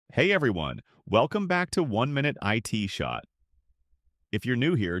Hey everyone, welcome back to 1 Minute IT Shot. If you're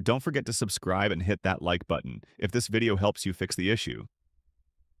new here, don't forget to subscribe and hit that like button if this video helps you fix the issue.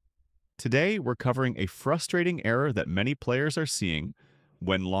 Today, we're covering a frustrating error that many players are seeing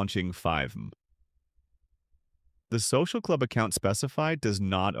when launching FiveM. The social club account specified does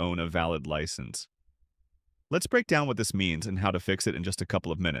not own a valid license. Let's break down what this means and how to fix it in just a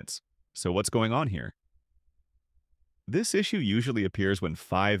couple of minutes. So what's going on here? This issue usually appears when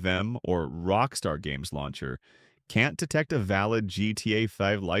FiveM or Rockstar Games Launcher can't detect a valid GTA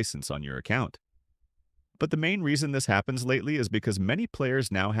 5 license on your account. But the main reason this happens lately is because many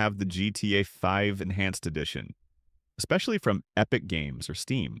players now have the GTA 5 Enhanced Edition, especially from Epic Games or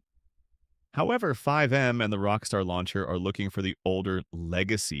Steam. However, FiveM and the Rockstar Launcher are looking for the older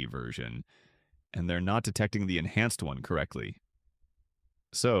Legacy version, and they're not detecting the enhanced one correctly.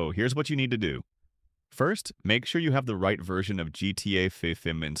 So here's what you need to do. First, make sure you have the right version of GTA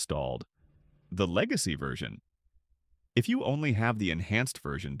FiveM installed, the Legacy version. If you only have the enhanced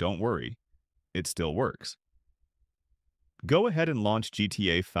version, don't worry, it still works. Go ahead and launch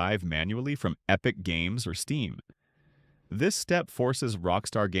GTA 5 manually from Epic Games or Steam. This step forces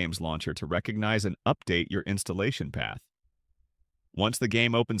Rockstar Games Launcher to recognize and update your installation path. Once the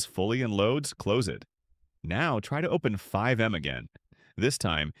game opens fully and loads, close it. Now try to open FiveM again. This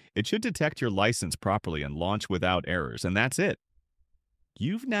time, it should detect your license properly and launch without errors, and that's it.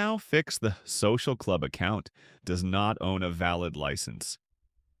 You've now fixed the social club account does not own a valid license.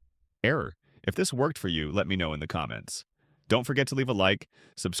 Error. If this worked for you, let me know in the comments. Don't forget to leave a like,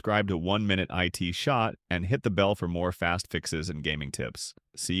 subscribe to 1 Minute IT Shot, and hit the bell for more fast fixes and gaming tips.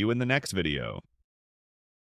 See you in the next video.